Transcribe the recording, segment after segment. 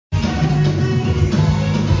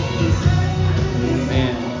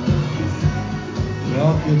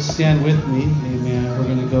could stand with me, amen. We're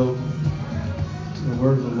going to go to the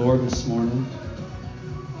word of the Lord this morning.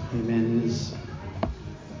 Amen. It is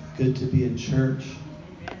good to be in church.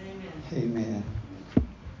 Amen.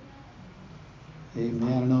 Amen.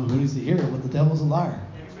 I don't know who needs to hear it, but the devil's a liar.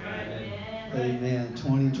 Amen.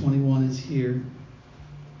 2021 is here,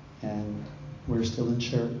 and we're still in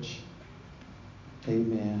church.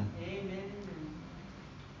 Amen.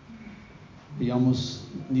 We almost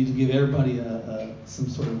need to give everybody some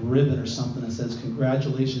sort of ribbon or something that says,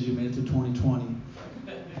 congratulations, you made it through 2020.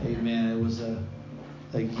 Amen. It was a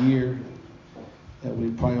year that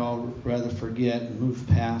we'd probably all rather forget and move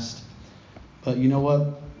past. But you know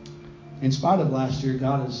what? In spite of last year,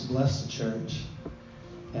 God has blessed the church.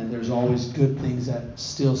 And there's always good things that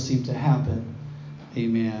still seem to happen.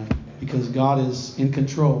 Amen. Because God is in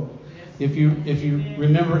control. If you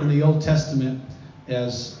remember in the Old Testament,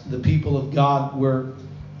 as the people of God were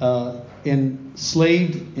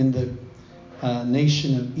enslaved in the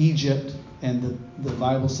nation of Egypt, and the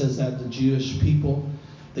Bible says that the Jewish people,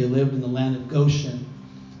 they lived in the land of Goshen,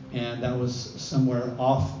 and that was somewhere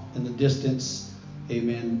off in the distance.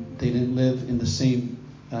 Amen. They didn't live in the same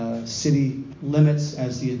city limits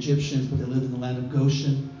as the Egyptians, but they lived in the land of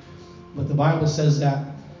Goshen. But the Bible says that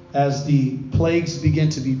as the plagues began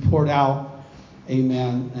to be poured out,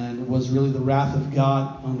 amen, and it was really the wrath of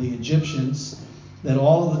God on the Egyptians, that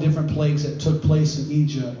all of the different plagues that took place in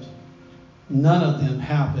Egypt, none of them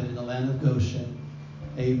happened in the land of Goshen.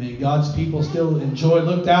 Amen. God's people still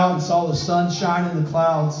looked out and saw the sun shining, the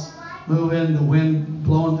clouds moving, the wind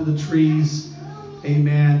blowing through the trees.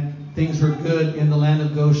 Amen. Things were good in the land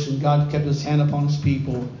of Goshen. God kept his hand upon his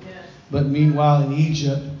people. But meanwhile in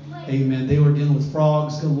Egypt, amen, they were dealing with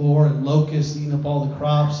frogs galore and locusts eating up all the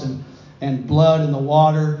crops, and blood in the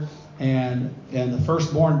water, and the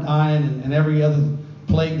firstborn dying, and every other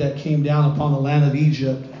plague that came down upon the land of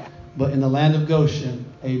Egypt. But in the land of Goshen,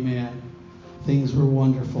 amen, things were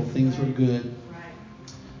wonderful, things were good.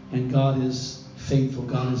 And God is faithful,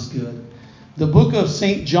 God is good. The book of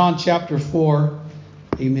St. John chapter 4,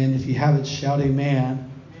 amen, if you have it, shout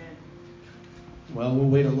amen. Well, we'll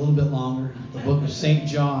wait a little bit longer. The book of St.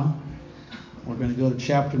 John, we're going to go to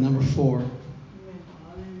chapter number 4.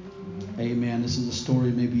 Amen. This is a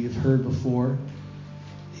story maybe you've heard before.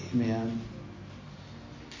 Amen.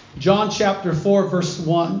 John chapter 4, verse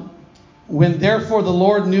 1. When therefore the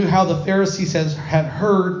Lord knew how the Pharisees had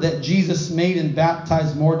heard that Jesus made and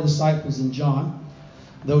baptized more disciples than John,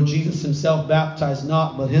 though Jesus himself baptized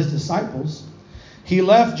not, but his disciples, he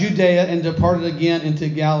left Judea and departed again into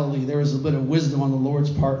Galilee. There was a bit of wisdom on the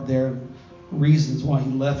Lord's part there, reasons why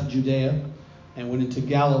he left Judea and went into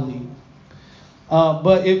Galilee.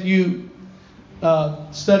 But if you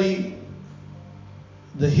study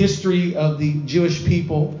the history of the Jewish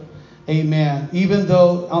people, amen, even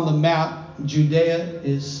though on the map Judea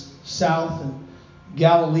is south and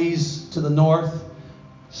Galilee's to the north,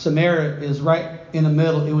 Samaria is right in the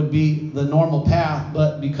middle, it would be the normal path.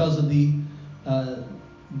 But because of the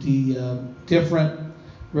different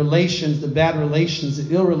relations, the bad relations,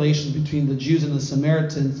 the ill relations between the Jews and the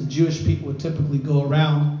Samaritans, the Jewish people would typically go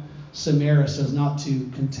around Samaria so as not to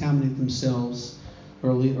contaminate themselves,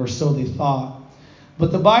 or so they thought.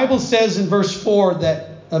 But the Bible says in verse 4 that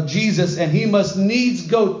of Jesus, and he must needs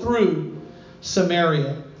go through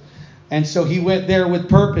Samaria. And so he went there with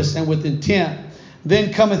purpose and with intent.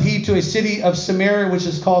 Then cometh he to a city of Samaria, which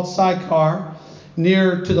is called Sychar,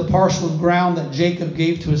 near to the parcel of ground that Jacob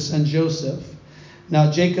gave to his son Joseph. Now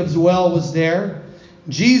Jacob's well was there.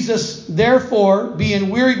 Jesus, therefore, being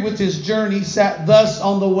wearied with his journey, sat thus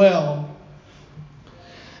on the well.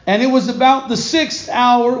 And it was about the 6th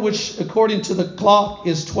hour, which according to the clock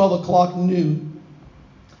is 12 o'clock noon.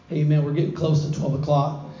 Amen. We're getting close to 12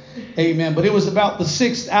 o'clock. Amen. But it was about the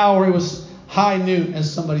 6th hour. It was high noon,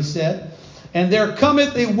 as somebody said. And there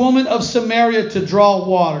cometh a woman of Samaria to draw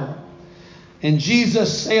water. And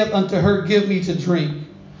Jesus saith unto her, give me to drink.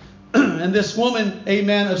 And this woman,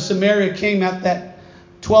 amen, of Samaria came at that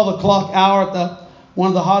 12 o'clock hour, at one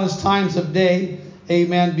of the hottest times of day.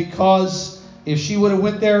 Amen. Because if she would have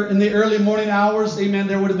went there in the early morning hours, amen,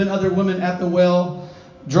 there would have been other women at the well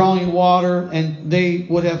drawing water, and they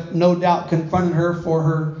would have no doubt confronted her for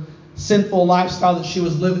her sinful lifestyle that she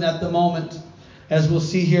was living at the moment, as we'll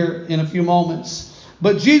see here in a few moments.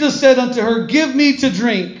 But Jesus said unto her, give me to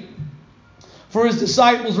drink. For his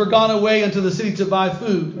disciples were gone away unto the city to buy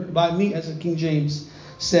food, or buy meat, as the King James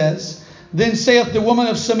says. Then saith the woman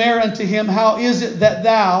of Samaria unto him, how is it that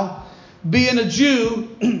thou, being a Jew,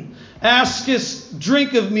 askest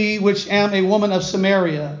drink of me, which am a woman of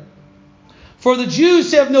Samaria? For the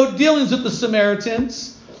Jews have no dealings with the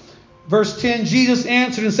Samaritans. Verse 10, Jesus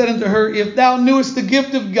answered and said unto her, If thou knewest the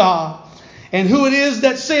gift of God, and who it is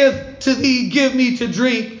that saith to thee, Give me to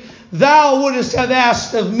drink, thou wouldest have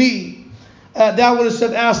asked of me. Thou wouldest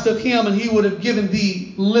have asked of him, and he would have given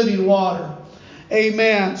thee living water.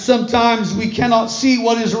 Amen. Sometimes we cannot see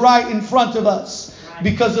what is right in front of us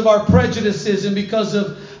because of our prejudices and because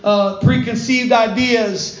of preconceived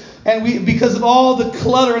ideas. And because of all the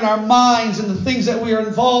clutter in our minds and the things that we are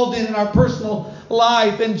involved in our personal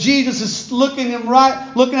life. And Jesus is looking at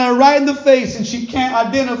her right in the face, and she can't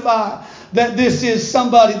identify that this is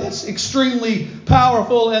somebody that's extremely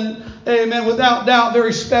powerful and, amen, without doubt,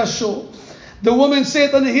 very special. The woman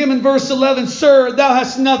saith unto him in verse 11, Sir, thou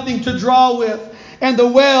hast nothing to draw with, and the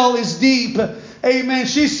well is deep. Amen.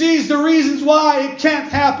 She sees the reasons why it can't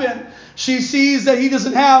happen. She sees that he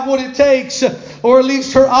doesn't have what it takes, or at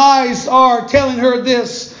least her eyes are telling her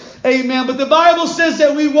this. Amen. But the Bible says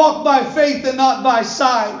that we walk by faith and not by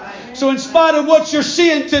sight. So in spite of what you're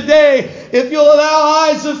seeing today, if you'll allow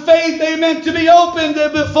eyes of faith, amen, to be opened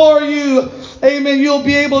before you, amen, you'll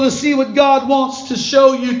be able to see what God wants to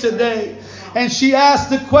show you today. And she asked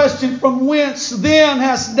the question, From whence then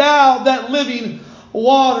hast thou that living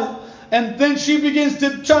water? And then she begins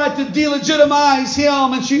to try to delegitimize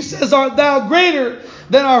him. And she says, Art thou greater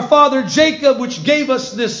than our father Jacob, which gave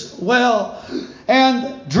us this well,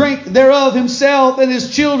 and drank thereof himself and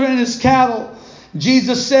his children and his cattle?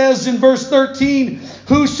 Jesus says in verse 13,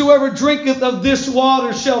 Whosoever drinketh of this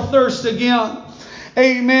water shall thirst again.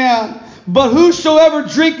 Amen. But whosoever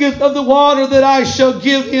drinketh of the water that I shall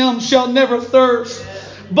give him shall never thirst.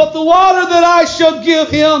 But the water that I shall give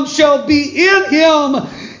him shall be in him.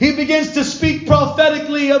 He begins to speak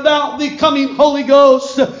prophetically about the coming Holy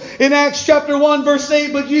Ghost. In Acts chapter 1 verse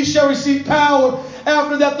 8, But ye shall receive power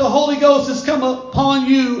after that the Holy Ghost has come upon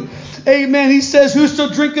you. Amen. He says, Whoso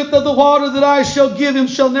drinketh of the water that I shall give him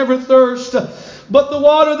shall never thirst. But the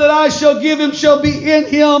water that I shall give him shall be in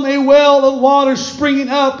him a well of water springing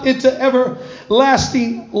up into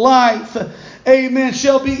everlasting life. Amen.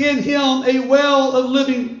 Shall be in him a well of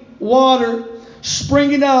living water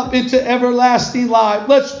springing up into everlasting life.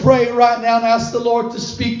 Let's pray right now and ask the Lord to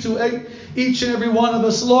speak to each and every one of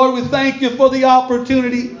us. Lord, we thank you for the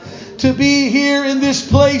opportunity to be here in this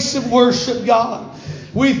place of worship, God.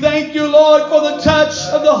 We thank you, Lord, for the touch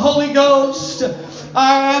of the Holy Ghost.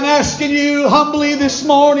 I am asking you humbly this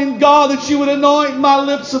morning, God, that you would anoint my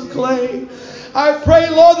lips of clay. I pray,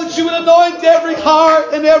 Lord, that you would anoint every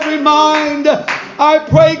heart and every mind. I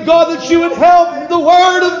pray, God, that you would help the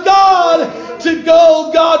Word of God to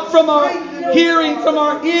go, God, from our hearing, from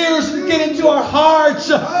our ears, and get into our hearts,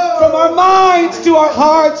 from our minds to our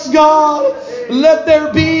hearts, God. Let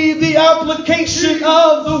there be the application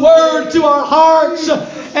of the Word to our hearts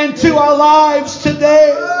and to our lives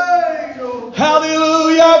today.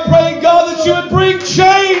 Hallelujah. I pray, God, that you would bring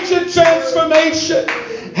change and transformation.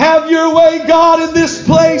 Have your way, God, in this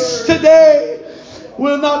place today.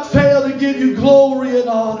 We'll not fail to give you glory and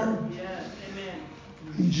honor.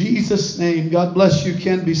 In Jesus' name. God bless you.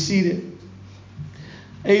 Can be seated.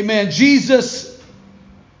 Amen. Jesus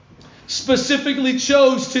specifically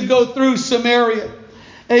chose to go through Samaria.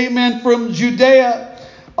 Amen. From Judea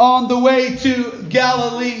on the way to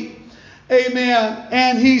Galilee. Amen.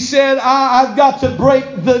 And he said, I've got to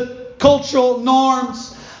break the cultural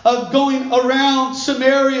norms of going around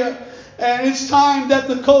Samaria. And it's time that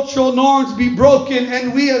the cultural norms be broken,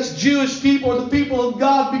 and we as Jewish people, or the people of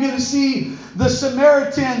God, begin to see the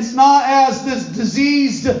Samaritans not as this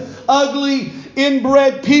diseased, ugly,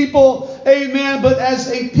 inbred people, amen, but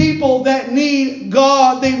as a people that need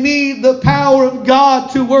God. They need the power of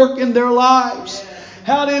God to work in their lives.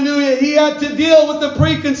 Hallelujah. He had to deal with the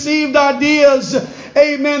preconceived ideas,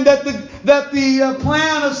 amen, that the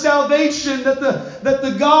plan of salvation, that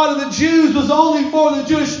the God of the Jews was only for the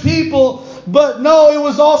Jewish people, but no, it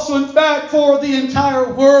was also in fact for the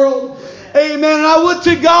entire world. Amen. And I would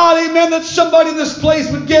to God, amen, that somebody in this place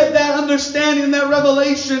would get that understanding, that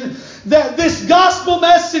revelation, that this gospel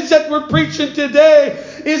message that we're preaching today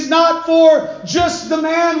is not for just the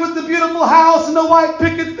man with the beautiful house and the white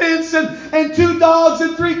picket fence and 2 dogs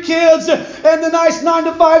and 3 kids and the nice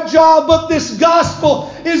 9-to-5 job, but this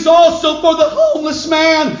gospel is also for the homeless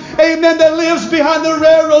man, amen, that lives behind the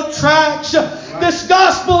railroad tracks. This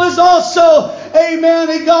gospel is also, amen,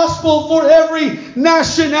 a gospel for every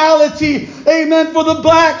nationality. Amen. For the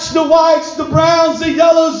blacks, the whites, the browns, the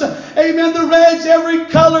yellows, amen, the reds, every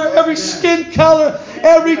color, every skin color,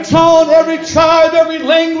 every tone, every tribe, every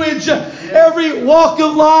language, every walk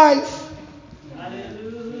of life.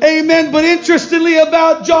 Amen. But interestingly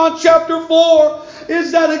about John chapter 4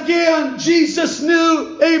 is that again, Jesus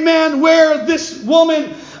knew, amen, where this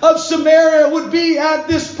woman of Samaria would be at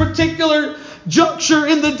this particular juncture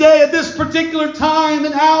in the day, at this particular time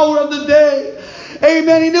and hour of the day.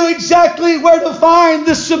 Amen. He knew exactly where to find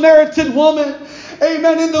this Samaritan woman.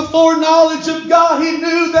 Amen. In the foreknowledge of God, He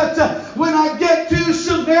knew that when I get to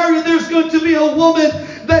Samaria, there's going to be a woman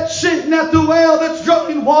that's sitting at the well that's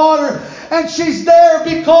drawing water. And she's there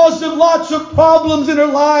because of lots of problems in her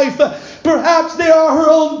life. Perhaps they are her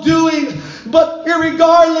own doing. But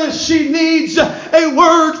irregardless, she needs a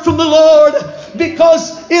word from the Lord.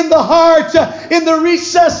 Because in the heart, in the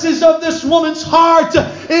recesses of this woman's heart,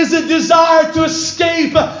 is a desire to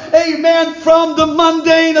escape, amen, from the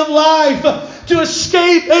mundane of life. To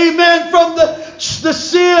escape, amen, from the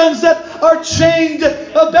sins that are chained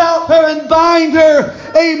about her and bind her.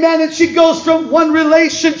 Amen. And she goes from one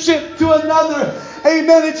relationship to another.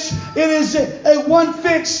 Amen. It is a one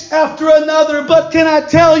fix after another. But can I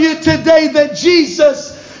tell you today that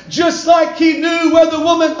Jesus, just like He knew where the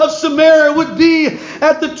woman of Samaria would be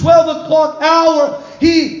at the 12 o'clock hour,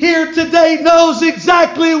 He here today knows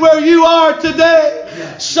exactly where you are today.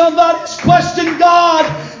 Somebody's questioned God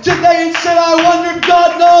today and said, I wonder if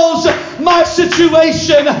God knows my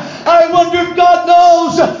situation. I wonder if God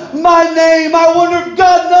knows my name. I wonder if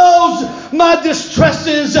God knows my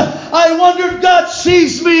distresses. I wonder if God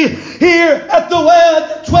sees me here at the well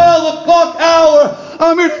at the 12 o'clock hour.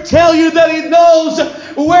 I'm here to tell you that He knows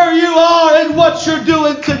where you are and what you're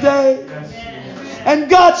doing today. And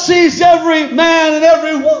God sees every man and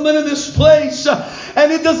every woman in this place.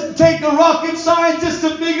 And it doesn't take a rocket scientist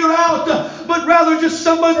to figure out, but rather just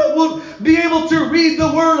somebody that will be able to read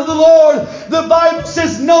the word of the Lord. The Bible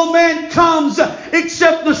says no man comes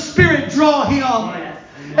except the Spirit draw him.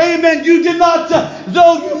 Amen. You did not,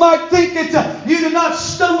 though you might think it, you did not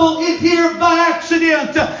stumble in here by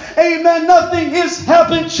accident. Amen. Nothing has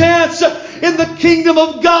happened chance in the kingdom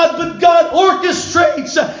of God, but God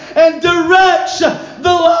orchestrates and directs the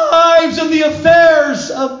lives and the affairs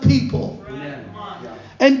of people.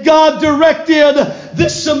 And God directed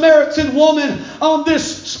this Samaritan woman on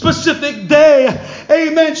this specific day.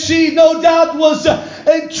 Amen. She no doubt was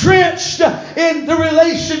entrenched in the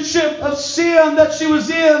relationship of sin that she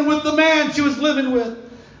was in with the man she was living with.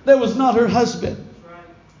 That was not her husband.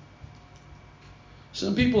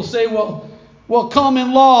 Some people say, well,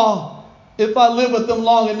 common law, if I live with them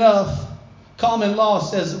long enough, common law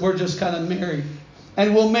says that we're just kind of married.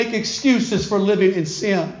 And we'll make excuses for living in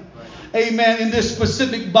sin. Amen. In this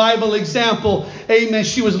specific Bible example, amen,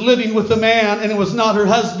 she was living with a man and it was not her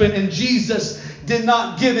husband. And Jesus did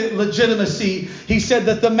not give it legitimacy. He said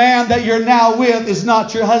that the man that you're now with is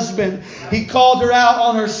not your husband. He called her out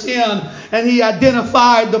on her sin and He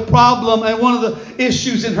identified the problem and one of the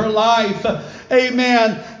issues in her life.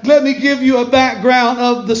 Amen. Let me give you a background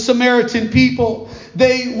of the Samaritan people.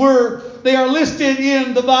 They are listed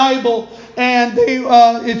in the Bible. And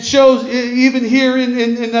it shows even here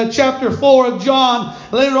in chapter 4 of John,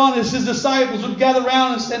 later on as His disciples would gather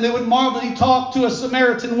around and they would marvel that He talked to a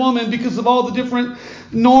Samaritan woman because of all the different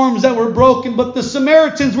norms that were broken. But the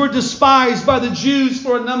Samaritans were despised by the Jews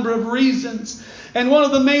for a number of reasons. And one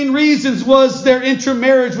of the main reasons was their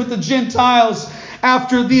intermarriage with the Gentiles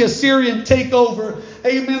after the Assyrian takeover.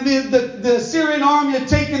 Amen. The Assyrian army had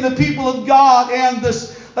taken the people of God, and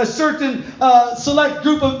a certain select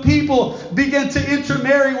group of people began to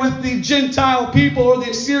intermarry with the Gentile people or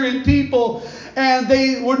the Assyrian people. And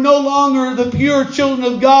they were no longer the pure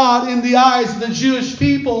children of God in the eyes of the Jewish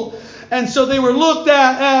people. And so they were looked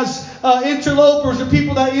at as interlopers or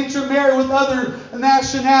people that intermarry with other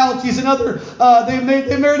nationalities and other. They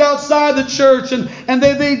married outside the church and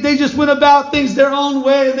they just went about things their own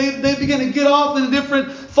way. They began to get off into different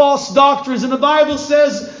false doctrines. And the Bible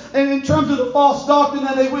says, and in terms of the false doctrine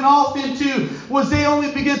that they went off into, was they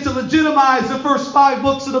only began to legitimize the first 5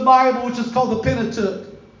 books of the Bible, which is called the Pentateuch.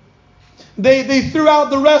 They threw out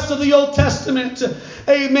the rest of the Old Testament.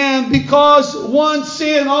 Amen. Because one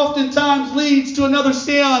sin oftentimes leads to another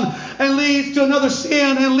sin and leads to another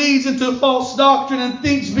sin and leads into false doctrine, and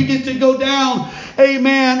things begin to go down.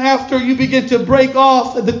 Amen. After you begin to break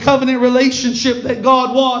off the covenant relationship that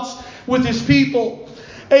God wants with His people.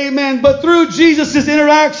 Amen. But through Jesus'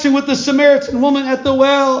 interaction with the Samaritan woman at the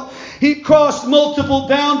well, He crossed multiple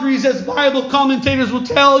boundaries, as Bible commentators will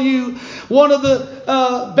tell you. One of the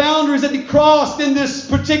boundaries that He crossed in this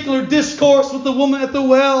particular discourse with the woman at the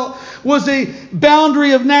well was a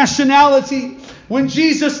boundary of nationality. When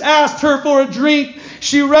Jesus asked her for a drink,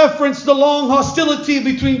 she referenced the long hostility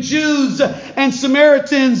between Jews and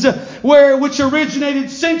Samaritans, which originated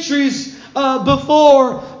centuries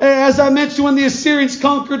before, as I mentioned, when the Assyrians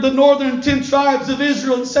conquered the northern 10 tribes of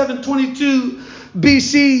Israel in 722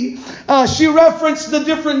 BC. She referenced the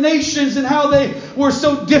different nations and how they were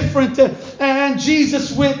so different. And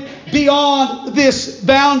Jesus went beyond this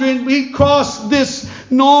boundary and he crossed this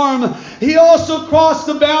norm. He also crossed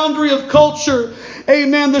the boundary of culture.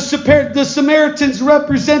 Amen. The Samaritans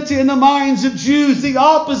represented in the minds of Jews the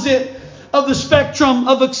opposite of the spectrum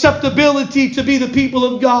of acceptability to be the people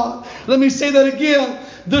of God. Let me say that again.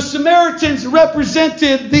 The Samaritans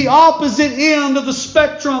represented the opposite end of the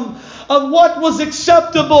spectrum of what was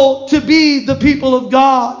acceptable to be the people of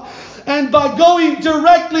God. And by going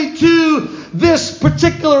directly to this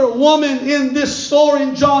particular woman in this story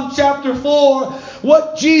in John chapter 4,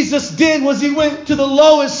 what Jesus did was he went to the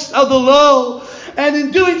lowest of the low. And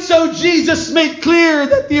in doing so, Jesus made clear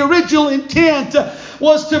that the original intent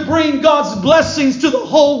was to bring God's blessings to the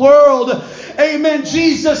whole world. Amen.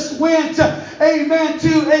 Jesus went, amen,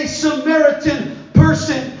 to a Samaritan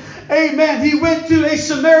person. Amen. He went to a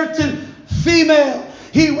Samaritan female.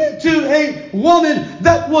 He went to a woman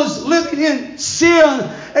that was living in sin.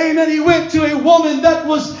 Amen. He went to a woman that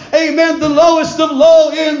was, amen, the lowest of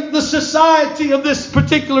low in the society of this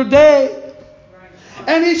particular day.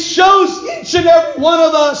 And he shows each and every one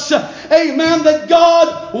of us, amen, that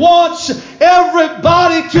God wants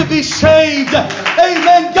everybody to be saved.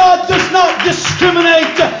 Amen. God does not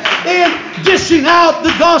discriminate in dishing out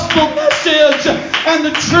the gospel message and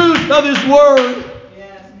the truth of His Word.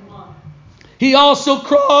 He also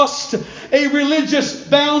crossed a religious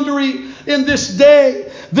boundary in this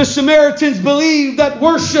day. The Samaritans believed that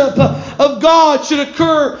worship of God should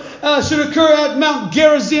occur at Mount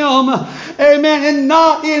Gerizim, amen, and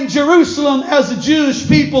not in Jerusalem as the Jewish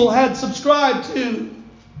people had subscribed to.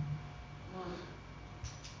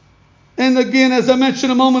 And again, as I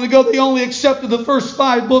mentioned a moment ago, they only accepted the first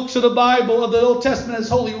 5 books of the Bible, of the Old Testament, as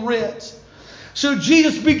Holy Writ. So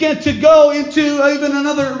Jesus began to go into even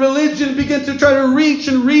another religion, began to try to reach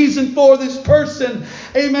and reason for this person,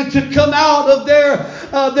 amen, to come out of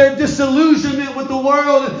their disillusionment with the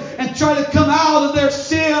world and try to come out of their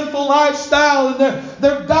sinful lifestyle and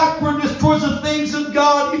their backwardness towards the things of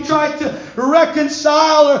God. He tried to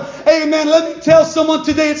reconcile her. Amen. Let me tell someone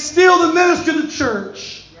today, it's still the ministry of the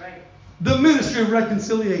church. Right. The ministry of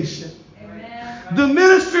reconciliation. The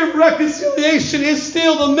ministry of reconciliation is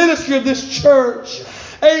still the ministry of this church.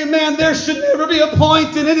 Amen. There should never be a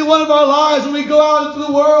point in any one of our lives when we go out into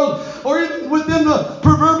the world or even within the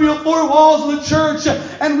proverbial 4 walls of the church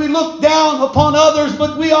and we look down upon others,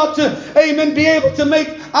 but we ought to, amen, be able to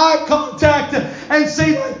make eye contact and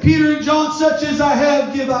say like Peter and John, such as I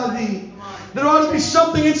have, give I thee. There ought to be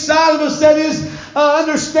something inside of us that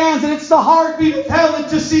understands that it's the heartbeat of heaven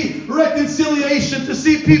to see reconciliation, to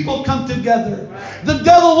see people come together. The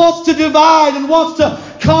devil wants to divide and wants to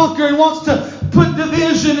conquer and wants to put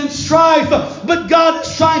division and strife, but God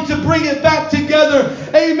is trying to bring it back together.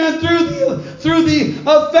 Amen. Through the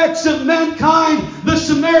effects of mankind, the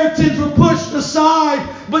Samaritans were pushed aside,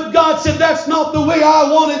 but God said, that's not the way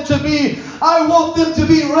I want it to be. I want them to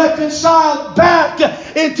be reconciled back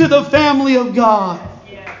into the family of God.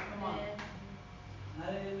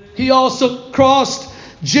 He also crossed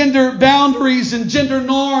gender boundaries and gender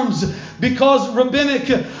norms because rabbinic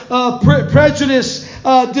prejudice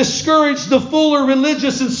discouraged the fuller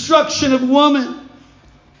religious instruction of women.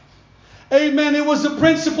 Amen. It was the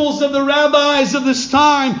principles of the rabbis of this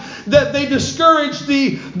time that they discouraged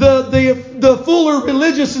the fuller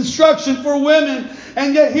religious instruction for women.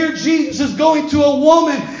 And yet here Jesus is going to a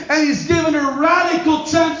woman and He's given her radical,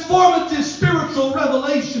 transformative spiritual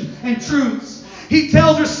revelation and truths. He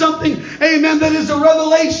tells her something, amen, that is a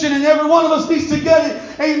revelation, and every one of us needs to get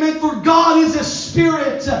it. Amen. For God is a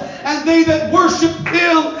spirit, and they that worship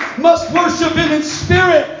Him must worship Him in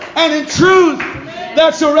spirit and in truth.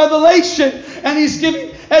 That's a revelation. And He's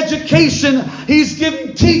giving education. He's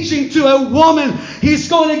giving teaching to a woman. He's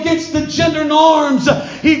going against the gender norms.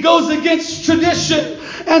 He goes against tradition.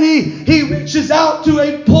 And he reaches out to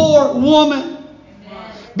a poor woman.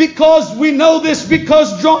 Because we know this,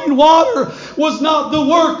 because drawing water was not the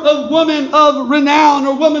work of women of renown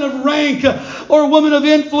or women of rank or women of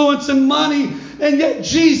influence and money. And yet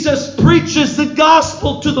Jesus preaches the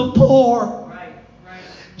gospel to the poor.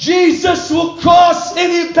 Jesus will cross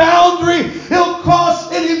any boundary. He'll cross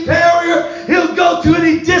any barrier. He'll go to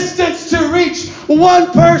any distance to reach one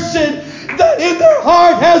person that in their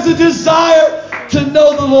heart has a desire to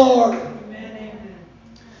know the Lord.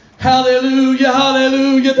 Hallelujah,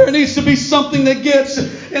 hallelujah. There needs to be something that gets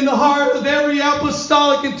in the heart of every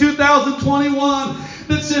apostolic in 2021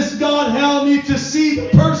 that says, God, help me to see the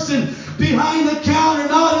person behind the counter,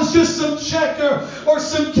 not as just some checker or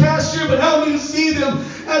some cashier, but help me to see them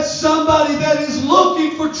as somebody that is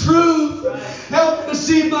looking for truth. Help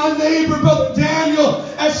see my neighbor, Brother Daniel,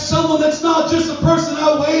 as someone that's not just a person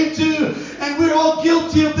I wave to, and we're all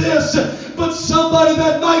guilty of this, but somebody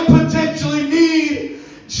that might potentially need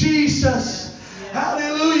Jesus.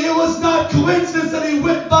 Hallelujah. It was not coincidence that he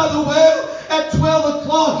went by the well at 12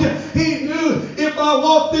 o'clock. He knew, if I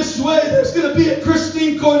walk this way, there's going to be a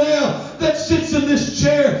Christine Cornell that sits in this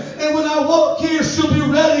chair. And when I walk here, she'll be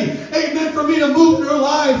ready, amen, for me to move in her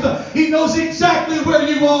life. He knows exactly where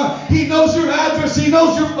you are. He knows your address. He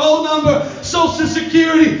knows your phone number, Social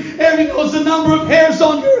Security, and he knows the number of hairs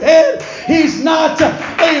on your head. He's not,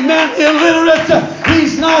 amen, illiterate.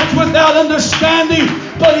 He's not without understanding,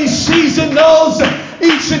 but he sees and knows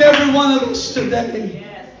each and every one of us today.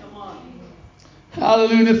 Yes, come on.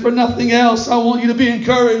 Hallelujah. For nothing else, I want you to be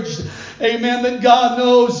encouraged. Amen. That God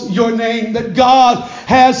knows your name. That God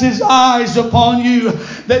has His eyes upon you.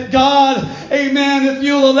 That God, amen, if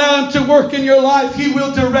you'll allow Him to work in your life, He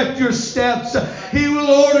will direct your steps. He will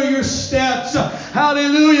order your steps.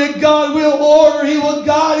 Hallelujah. God will order. He will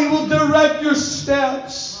guide. He will direct your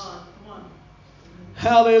steps. Come on.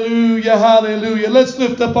 Hallelujah. Hallelujah. Let's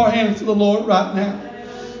lift up our hands to the Lord right now.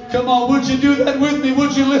 Come on, would you do that with me?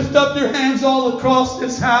 Would you lift up your hands all across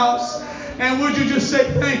this house? And would you just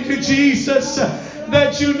say, thank you, Jesus,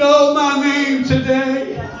 that you know my name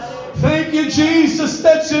today. Thank you, Jesus,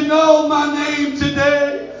 that you know my name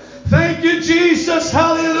today. Thank you, Jesus.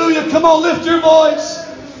 Hallelujah. Come on, lift your voice.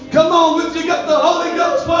 Come on, if you got the Holy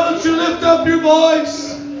Ghost, why don't you lift up your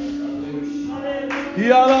voice?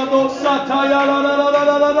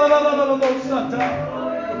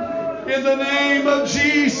 In the name of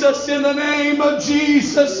Jesus, in the name of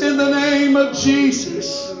Jesus, in the name of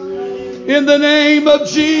Jesus. In the name of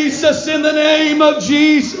Jesus, in the name of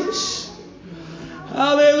Jesus.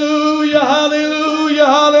 Hallelujah, hallelujah,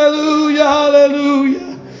 hallelujah,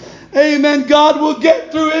 hallelujah. Amen. God will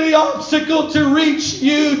get through any obstacle to reach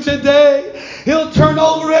you today. He'll turn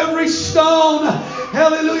over every stone.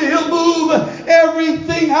 Hallelujah. He'll move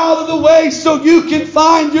everything out of the way so you can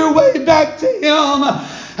find your way back to Him.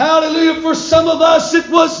 Hallelujah. For some of us, it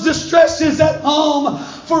was distresses at home.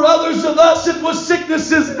 For others of us, it was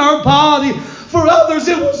sicknesses in our body. For others,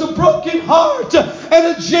 it was a broken heart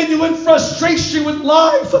and a genuine frustration with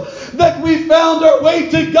life that we found our way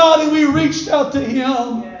to God and we reached out to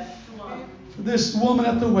Him. For this woman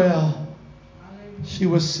at the well, she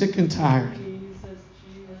was sick and tired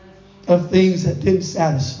of things that didn't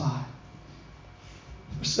satisfy.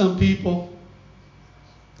 For some people,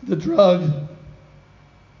 the drug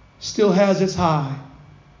still has its high.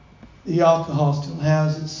 The alcohol still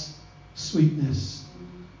has its sweetness.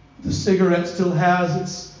 The cigarette still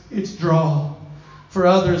has its draw. For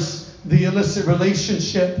others, the illicit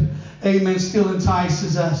relationship, amen, still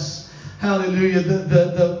entices us. Hallelujah.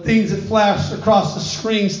 The things that flash across the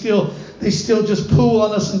screen they still just pull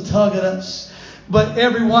on us and tug at us. But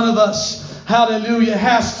every one of us, hallelujah,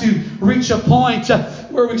 has to reach a point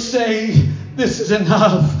where we say, this is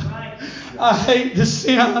enough. I hate the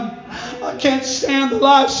sin. I can't stand the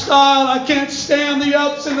lifestyle. I can't stand the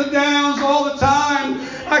ups and the downs all the time.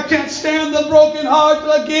 I can't stand the broken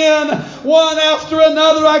heart again, one after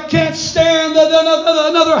another. I can't stand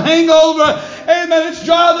another hangover. Amen. It's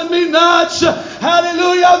driving me nuts.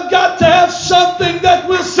 Hallelujah. I've got to have something that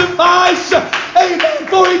will suffice. Amen.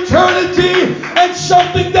 For eternity. And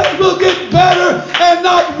something that will get better and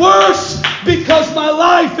not worse, because my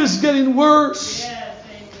life is getting worse.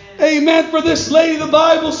 Amen. For this lady, the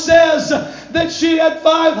Bible says that she had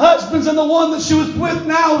 5 husbands, and the one that she was with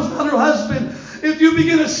now was not her husband. If you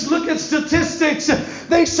begin to look at statistics,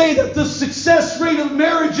 they say that the success rate of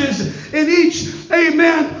marriages in each,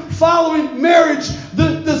 amen, following marriage,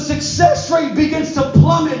 the success rate begins to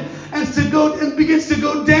plummet and begins to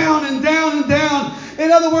go down and down and down.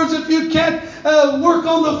 In other words, if you can't work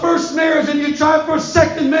on the first marriage and you try for a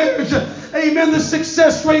second marriage, amen, the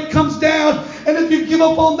success rate comes down. And if you give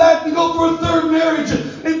up on that and go for a third marriage,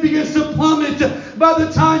 it begins to plummet. By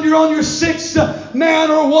the time you're on your 6th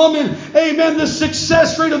man or woman, amen, the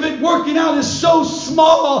success rate of it working out is so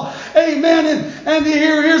small. Amen. And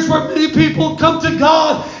here's where many people come to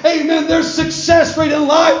God. Amen. Their success rate in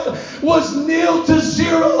life was 0 to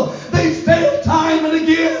 0. They failed time and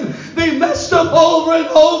again. They messed up over and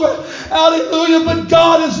over. Hallelujah. But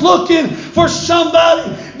God is looking for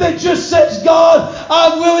somebody that just says, God,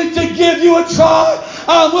 I'm willing to give you a try.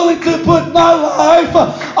 I'm willing to put my life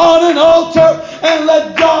on an altar and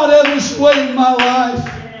let God have His way in my life.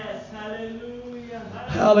 Yes, hallelujah.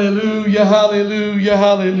 Hallelujah, hallelujah,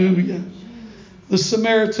 hallelujah. The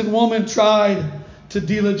Samaritan woman tried to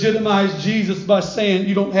delegitimize Jesus by saying,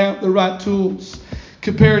 you don't have the right tools.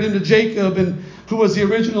 Compared him to Jacob and who was the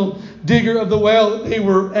original digger of the well that they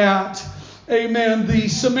were at. Amen. The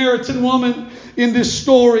Samaritan woman in this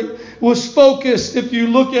story was focused. If you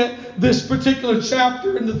look at this particular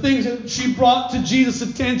chapter and the things that she brought to Jesus'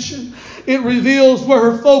 attention, it reveals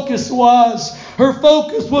where her focus was. Her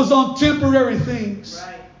focus was on temporary things.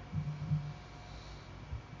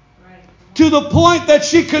 Right. To the point that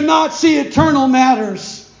she could not see eternal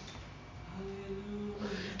matters.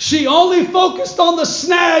 She only focused on the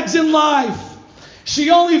snags in life.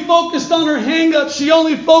 She only focused on her hang-ups. She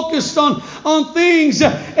only focused on things.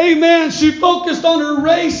 Amen. She focused on her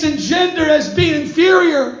race and gender as being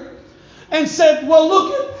inferior. And said, well,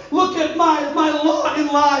 look at my lot in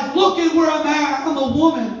life. Look at where I'm at. I'm a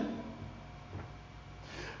woman.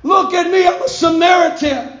 Look at me. I'm a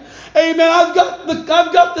Samaritan. Amen. I've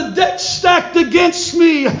got the deck stacked against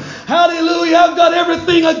me. Hallelujah. I've got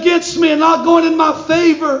everything against me and not going in my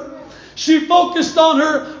favor. She focused on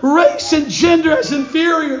her race and gender as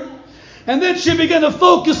inferior. And then she began to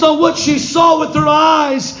focus on what she saw with her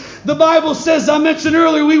eyes. The Bible says, I mentioned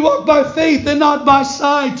earlier, we walk by faith and not by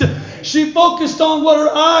sight. She focused on what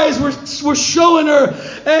her eyes were showing her.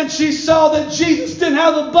 And she saw that Jesus didn't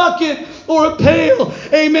have a bucket or a pail,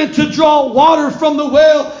 amen, to draw water from the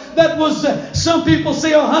well. That was, some people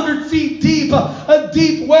say, 100 feet deep, a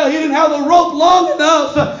deep well. He didn't have a rope long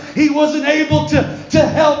enough. He wasn't able to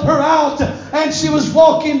help her out. And she was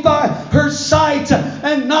walking by her sight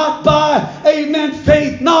and not by, amen,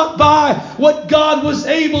 faith, not by what God was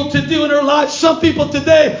able to do in her life. Some people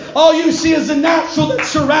today, all you see is the natural that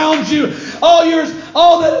surrounds you.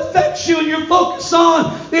 All that affects you and your focus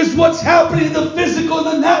on is what's happening in the physical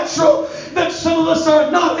and the natural. That some of us are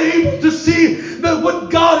not able to see that what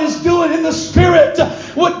God is doing in the Spirit,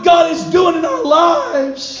 what God is doing in our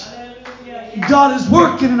lives. God is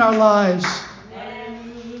working in our lives.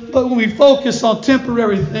 But when we focus on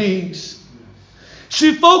temporary things,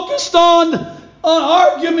 she focused on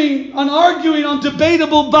arguing on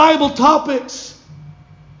debatable Bible topics.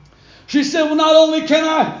 She said, well, not only can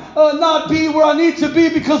I not be where I need to be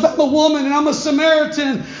because I'm a woman and I'm a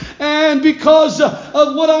Samaritan and because of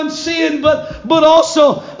what I'm seeing, but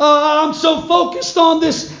also I'm so focused on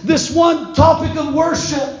this one topic of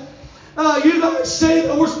worship. You guys say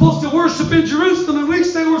that we're supposed to worship in Jerusalem and we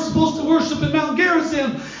say we're supposed to worship in Mount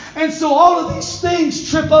Gerizim. And so all of these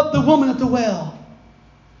things trip up the woman at the well.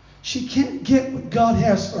 She can't get what God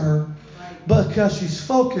has for her because she's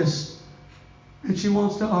focused. And she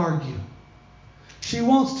wants to argue. She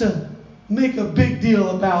wants to make a big deal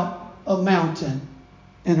about a mountain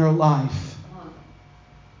in her life.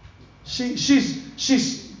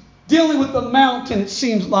 She's dealing with the mountain, it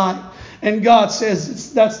seems like. And God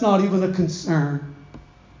says that's not even a concern.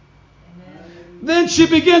 Amen. Then she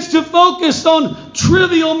begins to focus on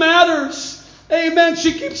trivial matters. Amen.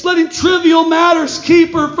 She keeps letting trivial matters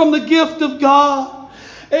keep her from the gift of God.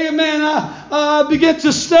 Amen. I began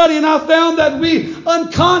to study and I found that we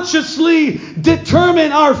unconsciously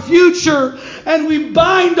determine our future and we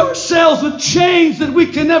bind ourselves with chains that we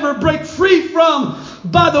can never break free from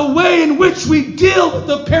by the way in which we deal with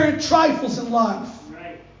the apparent trifles in life.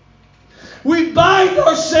 Right. We bind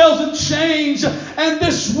ourselves with chains, and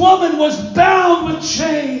this woman was bound with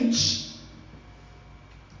chains.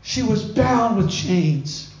 She was bound with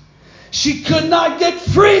chains. She could not get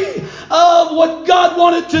free of what God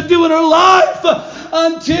wanted to do in her life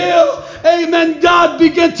until, amen, God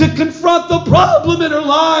began to confront the problem in her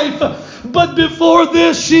life. But before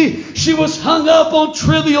this, she was hung up on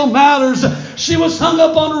trivial matters. She was hung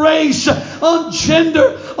up on race, on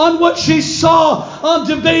gender, on what she saw, on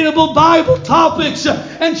debatable Bible topics.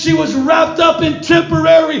 And she was wrapped up in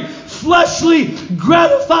temporary, fleshly,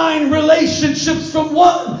 gratifying relationships from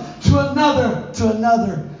one to another, to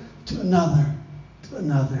another. To another, to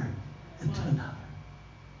another, and to another.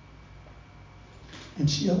 And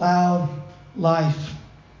she allowed life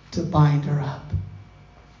to bind her up.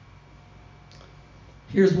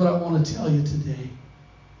 Here's what I want to tell you today.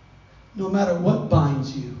 No matter what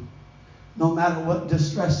binds you, no matter what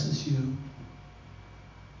distresses you,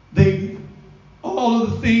 all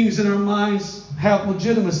of the things in our minds have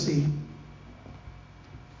legitimacy.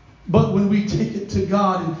 But when we take it to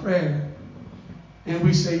God in prayer, and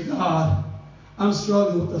we say, God, I'm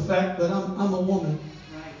struggling with the fact that I'm a woman.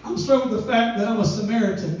 Right. I'm struggling with the fact that I'm a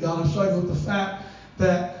Samaritan, God. I'm struggling with the fact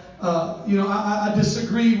that, I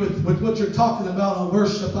disagree with what you're talking about on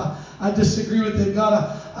worship. I disagree with it,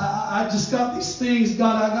 God. I just got these things,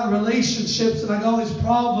 God. I got relationships and I got all these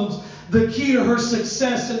problems. The key to her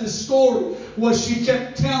success in this story was she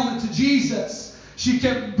kept telling it to Jesus. She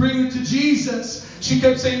kept bringing it to Jesus. She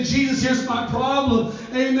kept saying, Jesus, here's my problem.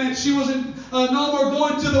 Amen. She wasn't No more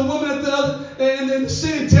going to the woman at the other and the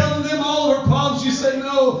city and telling them all of her problems. You say,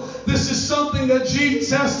 no, this is something that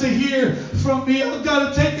Jesus has to hear from me. I've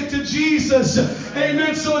got to take it to Jesus.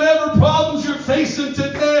 Amen. So whatever problems you're facing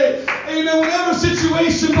today, amen, whatever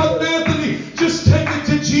situation, Brother Anthony, just take it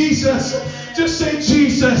to Jesus. Just say,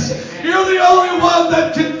 Jesus, you're the only one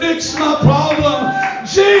that can fix my problem.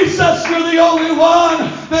 Jesus, you're the only one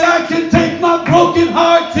that I can take my broken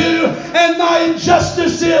heart to, and my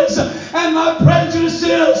injustices and my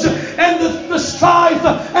prejudices and the strife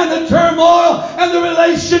and the turmoil and the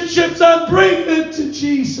relationships. I'm bringing it to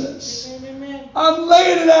Jesus. I'm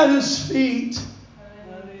laying it at His feet.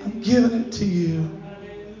 I'm giving it to you.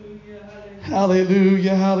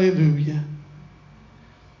 Hallelujah, hallelujah.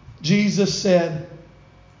 Jesus said,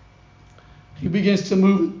 He begins to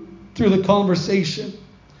move through the conversation.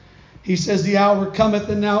 He says, the hour cometh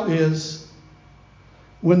and now is,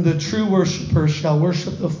 when the true worshipers shall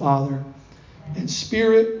worship the Father in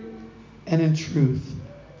spirit and in truth.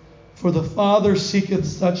 For the Father seeketh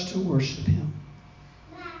such to worship Him.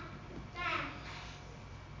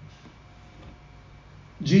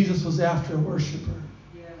 Jesus was after a worshiper.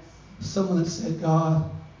 Someone that said,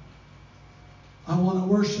 God, I want to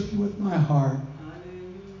worship you with my heart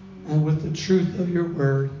and with the truth of your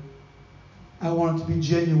word. I want it to be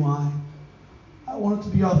genuine. I want it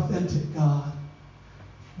to be authentic, God.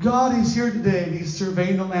 God, He's here today and He's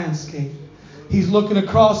surveying the landscape. He's looking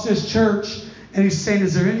across this church and He's saying,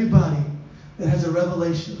 is there anybody that has a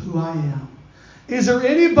revelation of who I am? Is there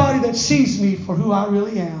anybody that sees me for who I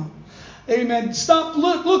really am? Amen. Stop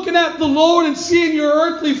looking at the Lord and seeing your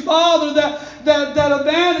earthly father that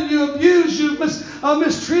abandoned you, abused you,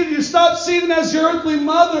 mistreated you. Stop seeing Him as your earthly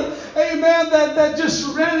mother, amen, that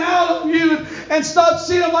just ran out on you. And stop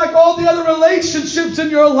seeing Him like all the other relationships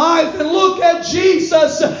in your life. And look at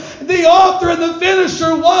Jesus, the author and the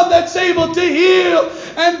finisher, one that's able to heal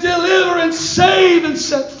and deliver and save and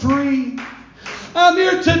set free. I'm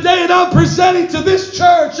here today and I'm presenting to this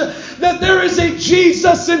church that there is a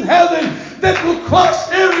Jesus in heaven that will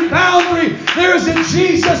cross every boundary. There is a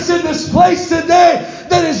Jesus in this place today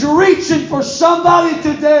that is reaching for somebody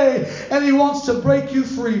today, and He wants to break you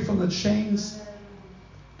free from the chains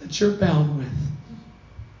that you're bound with.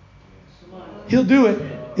 He'll do it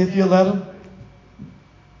if you let Him.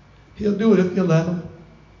 He'll do it if you let Him.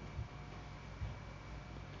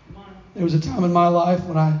 There was a time in my life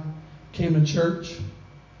when I came to church,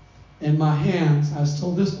 and my hands, I was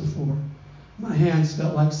told this before, my hands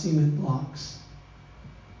felt like cement blocks.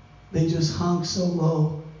 They just hung so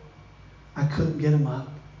low, I couldn't get them up.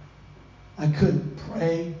 I couldn't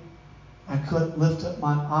pray. I couldn't lift up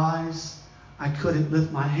my eyes. I couldn't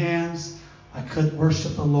lift my hands. I couldn't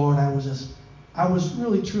worship the Lord. I was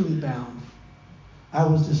really, truly bound. I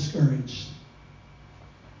was discouraged.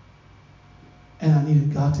 And I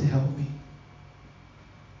needed God to help me.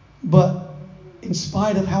 But in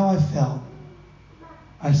spite of how I felt,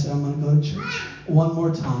 I said, I'm going to go to church one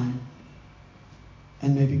more time,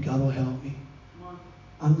 and maybe God will help me.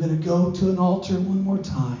 I'm going to go to an altar one more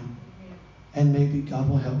time, and maybe God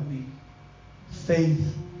will help me.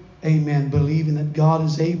 Faith, amen, believing that God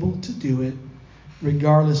is able to do it,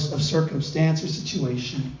 regardless of circumstance or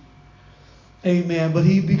situation. Amen. But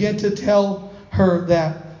He began to tell her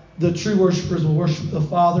that the true worshipers will worship the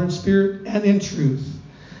Father in spirit and in truth.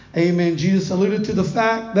 Amen. Jesus alluded to the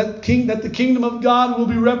fact that the kingdom of God will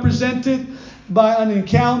be represented by an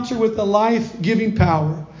encounter with the life-giving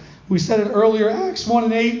power. We said it earlier. Acts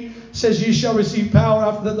 1:8 says, "Ye shall receive power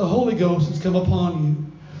after that the Holy Ghost has come upon you."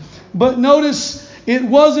 But notice, it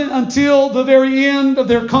wasn't until the very end of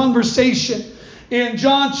their conversation in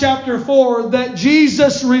John chapter 4 that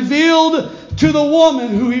Jesus revealed to the woman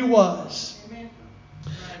who He was.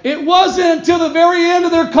 It wasn't until the very end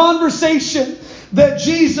of their conversation that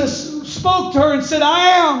Jesus spoke to her and said,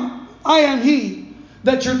 I am He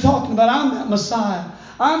that you're talking about. I'm that Messiah.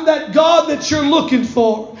 I'm that God that you're looking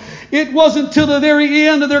for. It wasn't until the very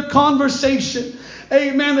end of their conversation,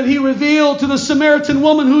 amen, that He revealed to the Samaritan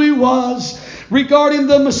woman who He was. Regarding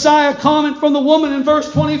the Messiah comment from the woman in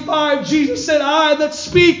verse 25, Jesus said, I that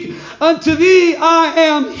speak unto thee, I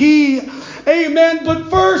am He. Amen. But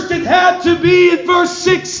first it had to be in verse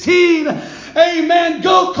 16. Amen.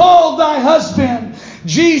 Go call thy husband.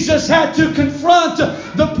 Jesus had to confront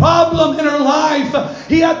the problem in her life.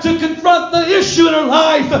 He had to confront the issue in her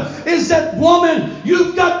life. Is that, woman,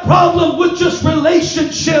 you've got problems with just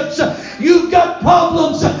relationships. You've got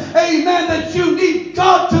problems, amen, that you need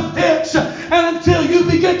God to fix. And until you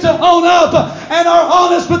begin to own up and are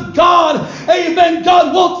honest with God, amen,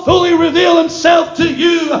 God won't fully reveal Himself to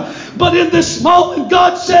you. But in this moment,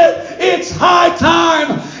 God said, it's high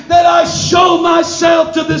time that I show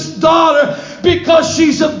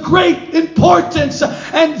of great importance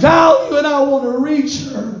and value, and I want to reach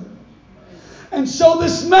her. And so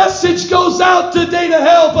this message goes out today to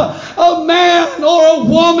help a man or a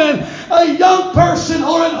woman, a young person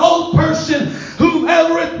or an old person,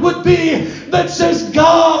 whomever it would be, that says,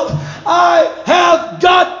 God, I have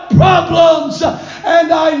got problems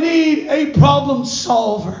and I need a problem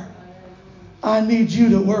solver. I need you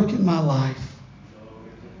to work in my life.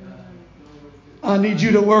 I need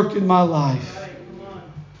you to work in my life.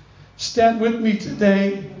 Stand with me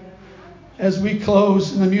today as we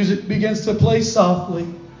close and the music begins to play softly.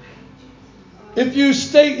 If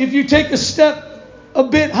you take a step a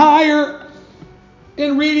bit higher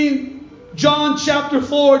in reading John chapter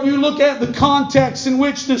 4, and you look at the context in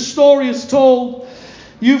which this story is told,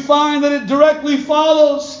 you find that it directly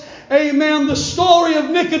follows, amen, the story of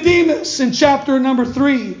Nicodemus in chapter number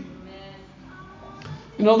 3.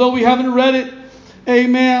 And although we haven't read it,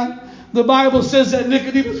 amen, the Bible says that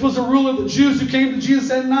Nicodemus was a ruler of the Jews who came to Jesus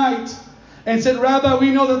at night and said, Rabbi,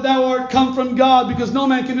 we know that thou art come from God, because no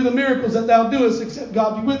man can do the miracles that thou doest except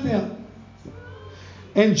God be with him.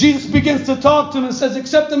 And Jesus begins to talk to him and says,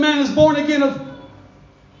 except a man is born again,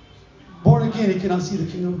 he cannot see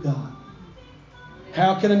the kingdom of God.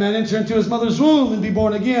 How can a man enter into his mother's womb and be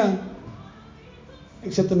born again?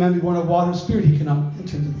 Except a man be born of water and spirit, he cannot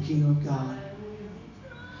enter into the kingdom of God.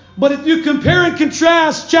 But if you compare and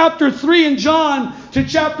contrast chapter 3 in John to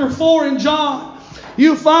chapter 4 in John,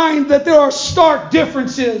 you find that there are stark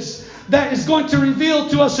differences that is going to reveal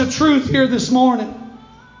to us a truth here this morning.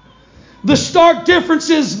 The stark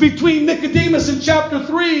differences between Nicodemus in chapter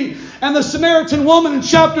 3 and the Samaritan woman in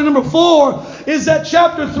chapter number 4 is that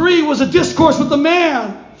chapter 3 was a discourse with a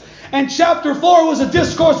man, and chapter 4 was a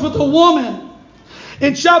discourse with a woman.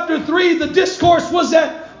 In chapter 3, the discourse was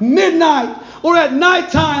at midnight or at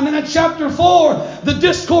nighttime, and at chapter 4, the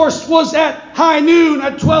discourse was at high noon,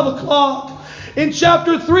 at 12 o'clock. In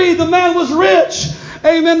chapter 3, the man was rich.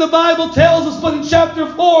 Amen, the Bible tells us. But in chapter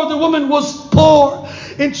 4, the woman was poor.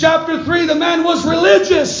 In chapter 3, the man was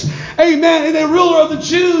religious. Amen, and a ruler of the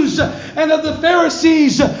Jews and of the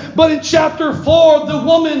Pharisees. But in chapter 4, the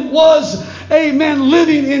woman was, amen,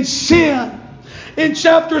 living in sin. In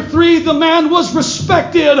chapter 3, the man was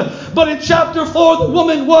respected. But in chapter 4, the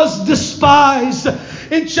woman was despised.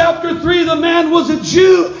 In chapter 3, the man was a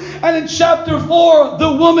Jew. And in chapter 4,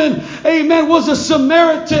 the woman, amen, was a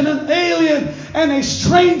Samaritan, an alien, and a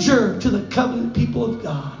stranger to the covenant people of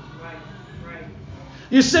God. Right.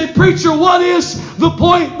 You say, preacher, what is the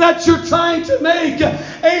point that you're trying to make?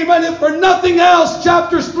 Amen. If for nothing else,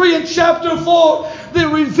 chapters 3 and chapter 4,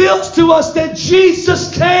 that reveals to us that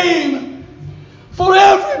Jesus came for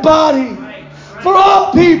everybody, for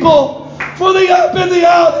all people, for the up and the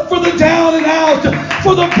out, for the down and out,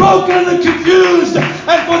 for the broken and the confused,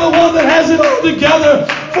 and for the one that has it all together,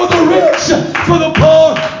 for the rich, for the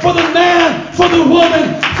poor, for the man, for the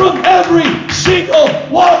woman, from every single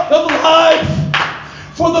walk of life,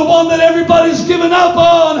 for the one that everybody's given up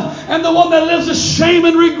on, and the one that lives with shame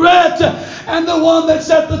and regret, and the one that's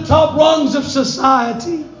at the top rungs of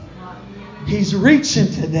society. He's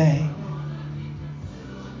reaching today.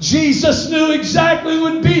 Jesus knew exactly who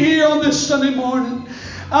would be here on this Sunday morning.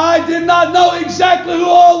 I did not know exactly who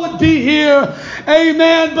all would be here.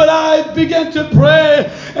 Amen. But I began to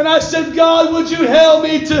pray. And I said, God, would you help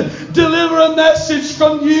me to deliver a message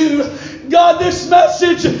from you? God, this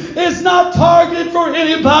message is not targeted for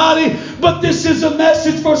anybody. But this is a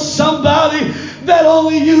message for somebody that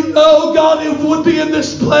only you know, God, it would be in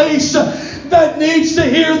this place that needs to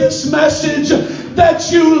hear this message.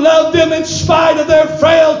 That you love them in spite of their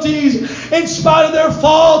frailties, in spite of their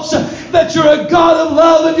faults, that you're a God of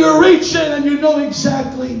love and you're reaching and you know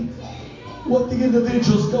exactly what the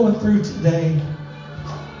individual's going through today.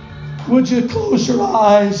 Would you close your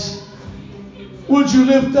eyes? Would you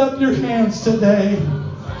lift up your hands today?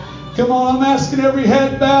 Come on, I'm asking every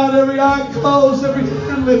head bowed, every eye closed, every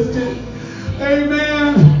hand lifted.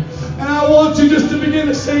 Amen. And I want you just to begin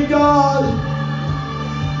to say, God,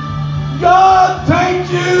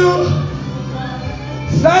 thank you.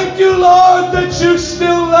 Thank you, Lord, that you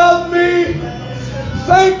still love me.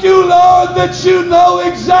 Thank you, Lord, that you know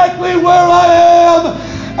exactly where I am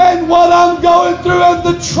and what I'm going through and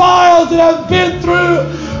the trials that I've been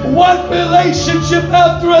through. One relationship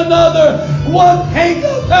after another. One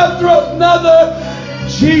hang-up after another.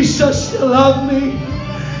 Jesus still loved me.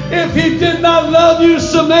 If he did not love you,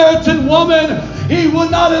 Samaritan woman, he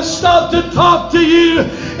would not have stopped to talk to you.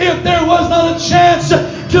 If there was not a chance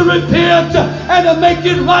to repent and to make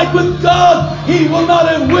it right with God, he will not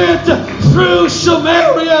have went through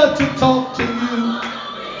Samaria to talk to you.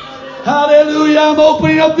 Hallelujah. I'm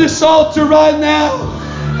opening up this altar right now.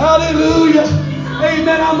 Hallelujah.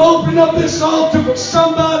 Amen. I'm opening up this altar for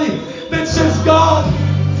somebody that says, God,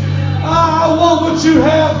 I want what you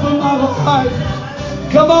have for my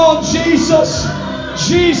life. Come on, Jesus.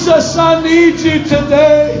 Jesus, I need you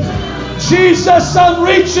today. Jesus, I'm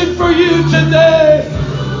reaching for you today.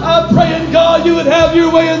 I'm praying, God, you would have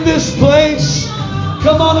your way in this place.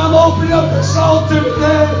 Come on, I'm opening up this altar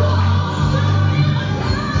today.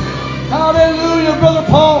 Hallelujah, Brother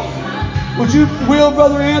Paul. Would you wheel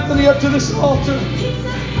Brother Anthony up to this altar?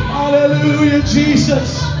 Hallelujah,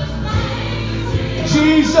 Jesus.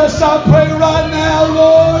 Jesus, I pray right now,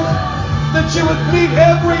 Lord, that you would meet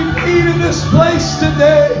every need in this place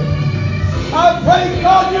today. I pray,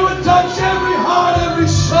 God, you would touch every heart, every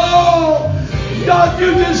soul. God,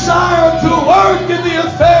 you desire to work in the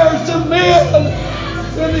affairs of men,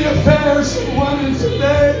 in the affairs of women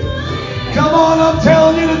today. Come on, I'm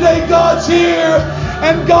telling you today, God's here,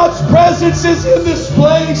 and God's presence is in this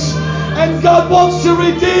place. And God wants to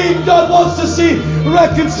redeem. God wants to see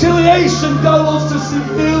reconciliation. God wants to see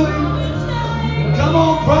healing. Come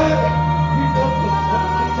on, pray.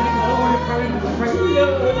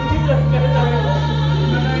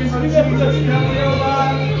 In the name of Jesus, devil, you're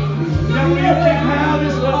alive. Devil, you can't have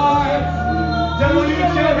his mind. Devil, you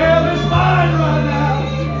can't have his mind right now.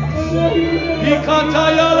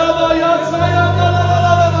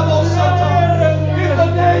 In the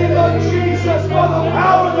name of Jesus, by the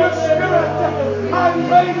power of your Spirit, I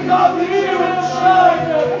pray, God, that you would shine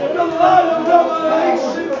the light of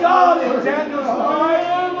revelation, God, in Daniel's mind.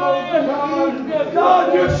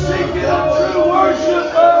 God, you're seeking a true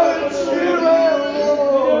worshiper in spirit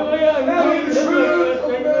and in truth.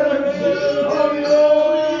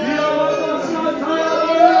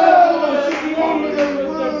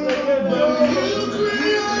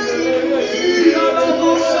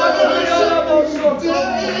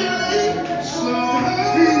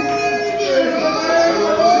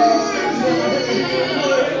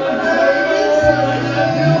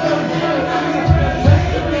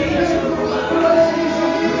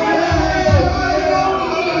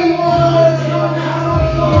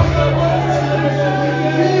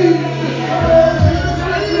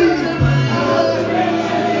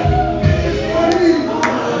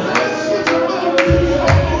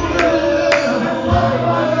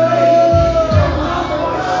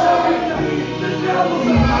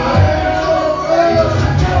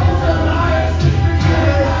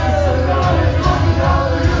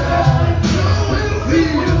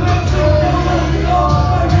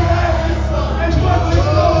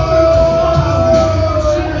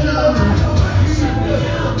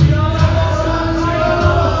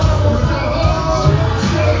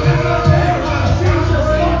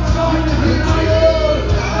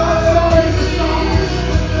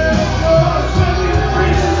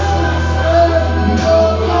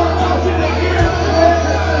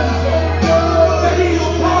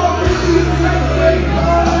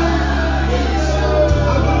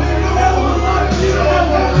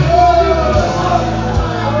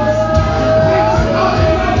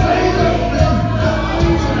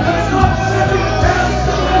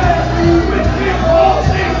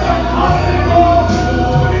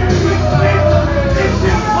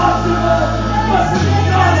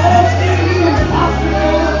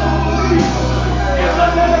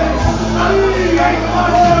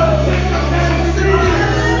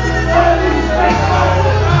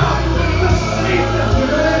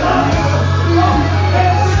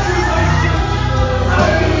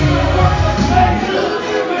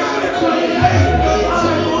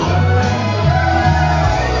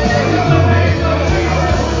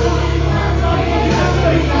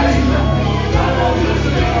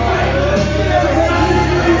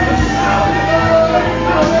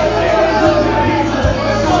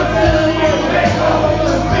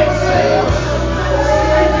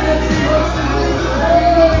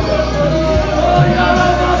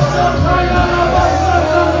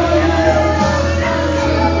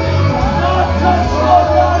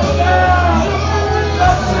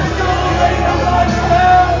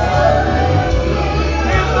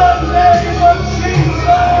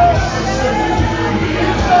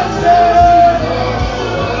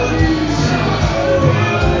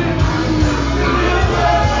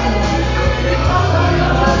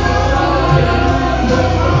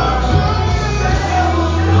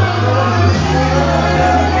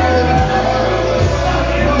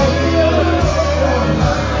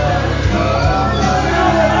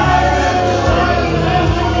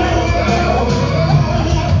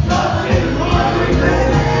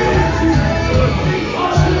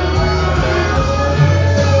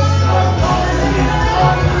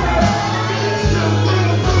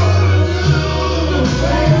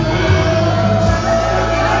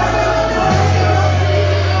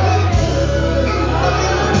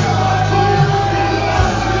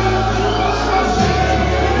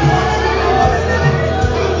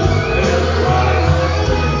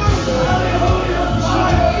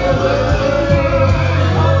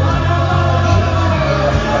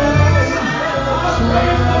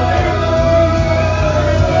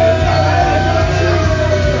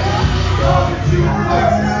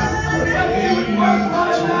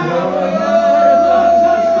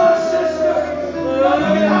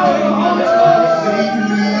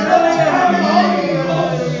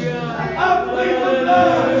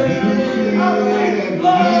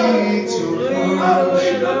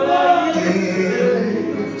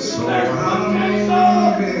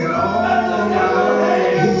 it all.